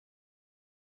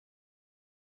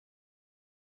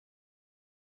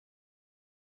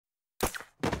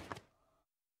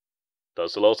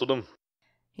That's the last of them?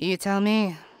 You tell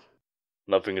me.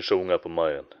 Nothing is showing up on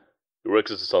my end. Your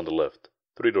exit is on the left,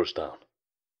 3 doors down.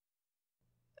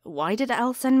 Why did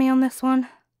Elle send me on this one?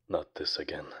 Not this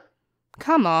again.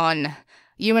 Come on.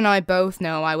 You and I both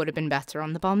know I would have been better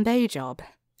on the Bombay job.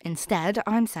 Instead,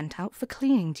 I'm sent out for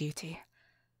cleaning duty.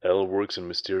 Elle works in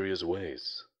mysterious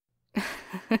ways.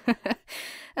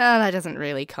 That doesn't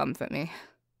really comfort me.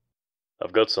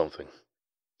 I've got something.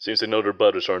 Seems they know their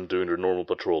buddies aren't doing their normal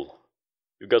patrol.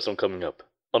 You've got some coming up.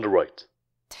 On the right.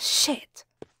 Shit.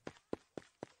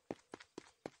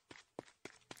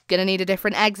 Gonna need a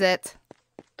different exit.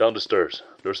 Down the stairs.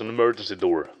 There's an emergency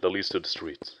door that leads to the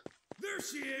street. There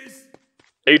she is!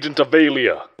 Agent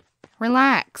Avelia!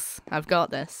 Relax. I've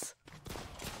got this.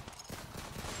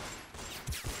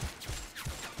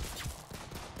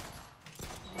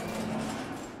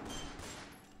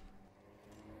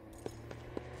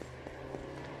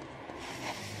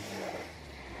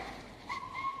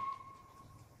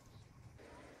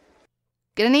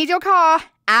 Gonna need your car.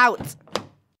 Out.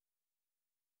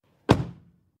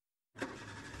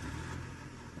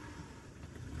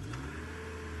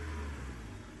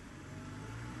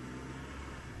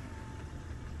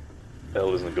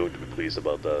 Elle isn't going to be pleased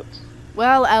about that.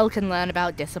 Well, Elle can learn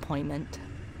about disappointment.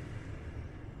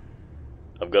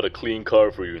 I've got a clean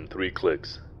car for you in 3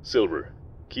 clicks. Silver.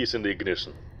 Keys in the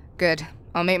ignition. Good.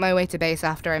 I'll make my way to base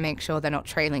after I make sure they're not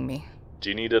trailing me. Do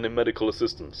you need any medical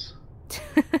assistance?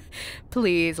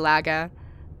 Please, Lager.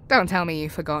 Don't tell me you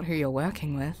forgot who you're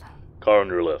working with. Car on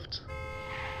your left.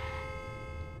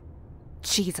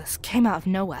 Jesus, came out of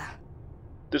nowhere.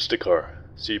 Ditch the car.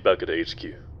 See you back at the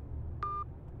HQ.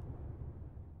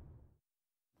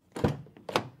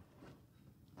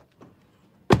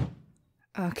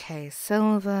 Okay,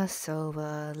 silver,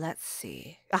 let's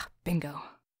see. Ah, bingo.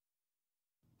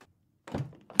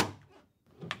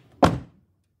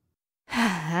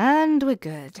 And we're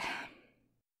good.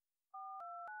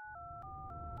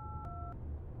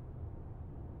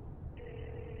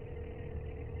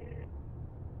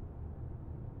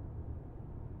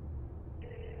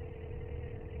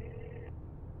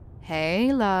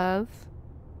 Hey, love.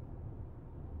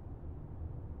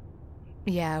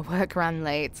 Yeah, work ran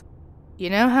late. You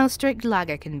know how strict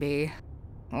Lager can be.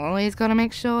 Always gotta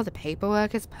make sure the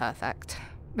paperwork is perfect.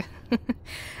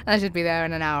 I should be there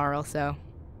in an hour or so.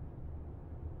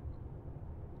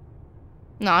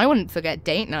 No, I wouldn't forget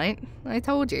date night. I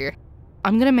told you.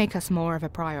 I'm gonna make us more of a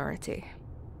priority.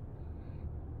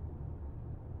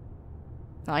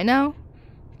 I know,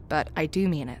 but I do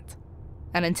mean it.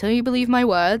 And until you believe my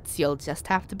words, you'll just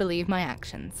have to believe my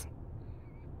actions.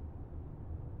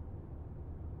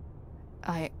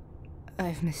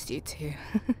 I've missed you too.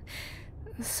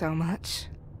 So much.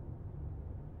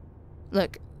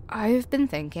 Look, I've been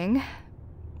thinking,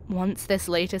 once this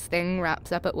latest thing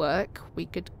wraps up at work, we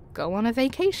could go on a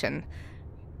vacation.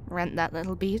 Rent that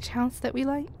little beach house that we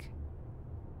like.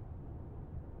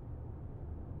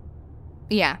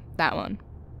 Yeah, that one.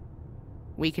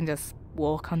 We can just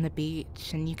walk on the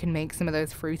beach and you can make some of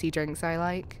those fruity drinks I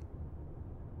like.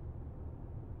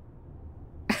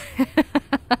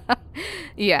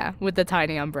 Yeah, with the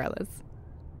tiny umbrellas.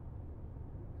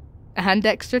 And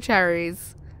extra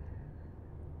cherries.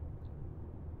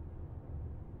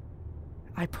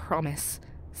 I promise,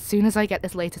 soon as I get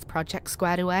this latest project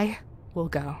squared away, we'll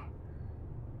go.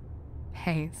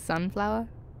 Hey, Sunflower?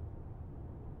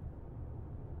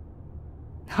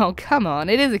 Oh, come on,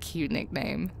 it is a cute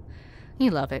nickname.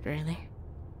 You love it, really.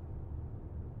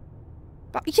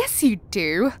 But yes, you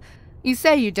do! You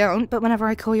say you don't, but whenever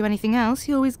I call you anything else,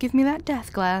 you always give me that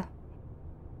death glare.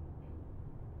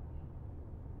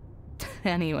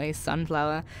 Anyway,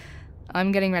 Sunflower,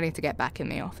 I'm getting ready to get back in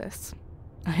the office.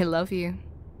 I love you.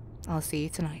 I'll see you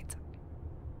tonight.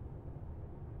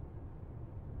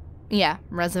 Yeah,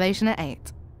 reservation at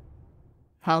 8.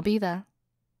 I'll be there.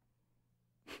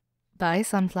 Bye,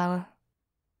 Sunflower.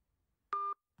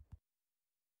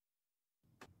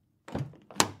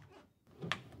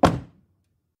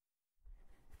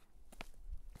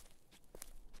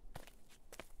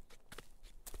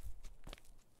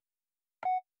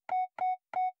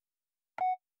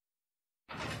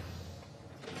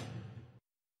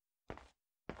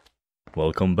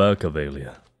 Welcome back,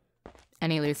 Avelia.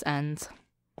 Any loose ends?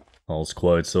 All's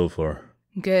quiet so far.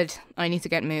 Good. I need to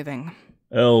get moving.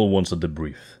 Elle wants a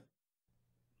debrief.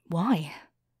 Why?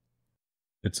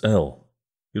 It's Elle.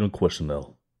 You don't question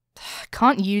Elle.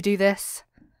 Can't you do this?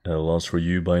 Elle asked for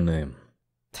you by name.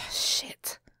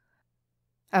 Shit.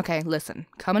 Okay, listen.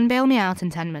 Come and bail me out in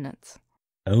 10 minutes.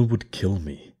 Elle would kill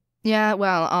me. Yeah,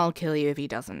 well, I'll kill you if he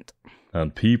doesn't.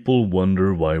 And people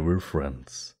wonder why we're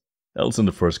friends. Elle's in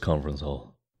the first conference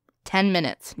hall. 10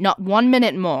 minutes, not 1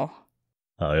 minute more.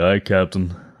 Aye,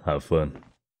 Captain. Have fun.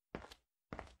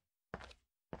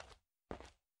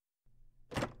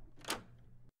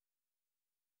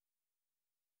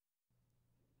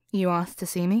 You asked to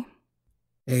see me?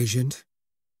 Agent,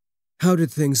 how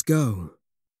did things go?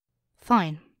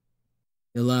 Fine.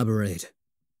 Elaborate.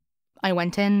 I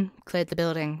went in, cleared the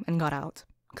building, and got out.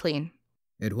 Clean.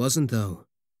 It wasn't, though.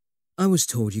 I was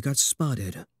told you got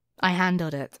spotted. I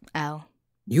handled it, Elle.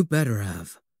 You better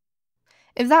have.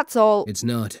 If that's all, It's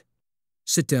not.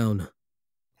 Sit down.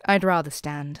 I'd rather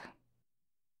stand.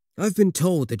 I've been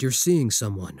told that you're seeing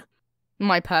someone.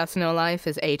 My personal life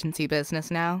is agency business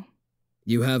now.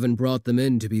 You haven't brought them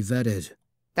in to be vetted.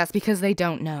 That's because they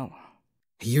don't know.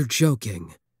 You're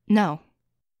joking. No.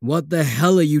 What the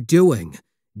hell are you doing?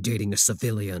 Dating a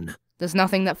civilian. There's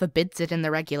nothing that forbids it in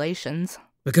the regulations.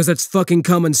 Because that's fucking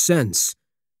common sense.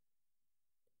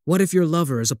 What if your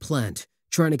lover is a plant,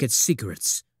 trying to get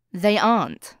secrets? They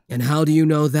aren't. And how do you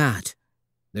know that?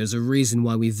 There's a reason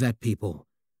why we vet people.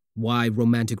 Why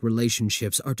romantic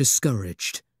relationships are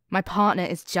discouraged. My partner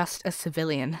is just a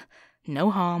civilian.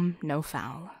 No harm, no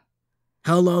foul.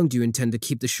 How long do you intend to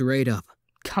keep the charade up?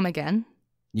 Come again?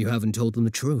 You haven't told them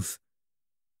the truth.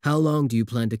 How long do you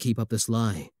plan to keep up this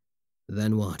lie?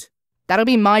 Then what? That'll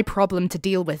be my problem to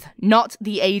deal with, not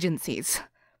the agency's.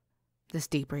 This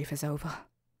debrief is over.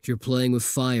 You're playing with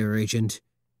fire, Agent.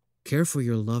 Careful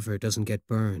your lover doesn't get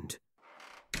burned.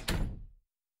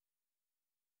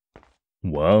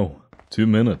 Wow, 2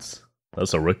 minutes.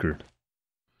 That's a record.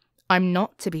 I'm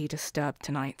not to be disturbed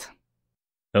tonight.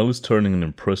 Elle is turning an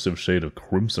impressive shade of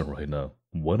crimson right now.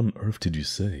 What on earth did you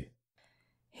say?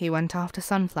 He went after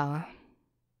Sunflower.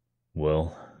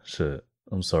 Well, shit.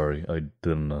 I'm sorry, I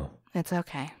didn't know. It's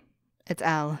okay. It's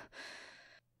Elle.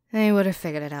 They would have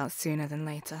figured it out sooner than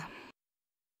later.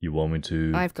 You want me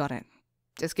to... I've got it.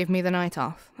 Just give me the night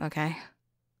off, okay?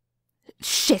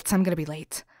 Shit, I'm gonna be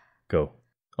late. Go.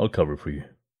 I'll cover for you.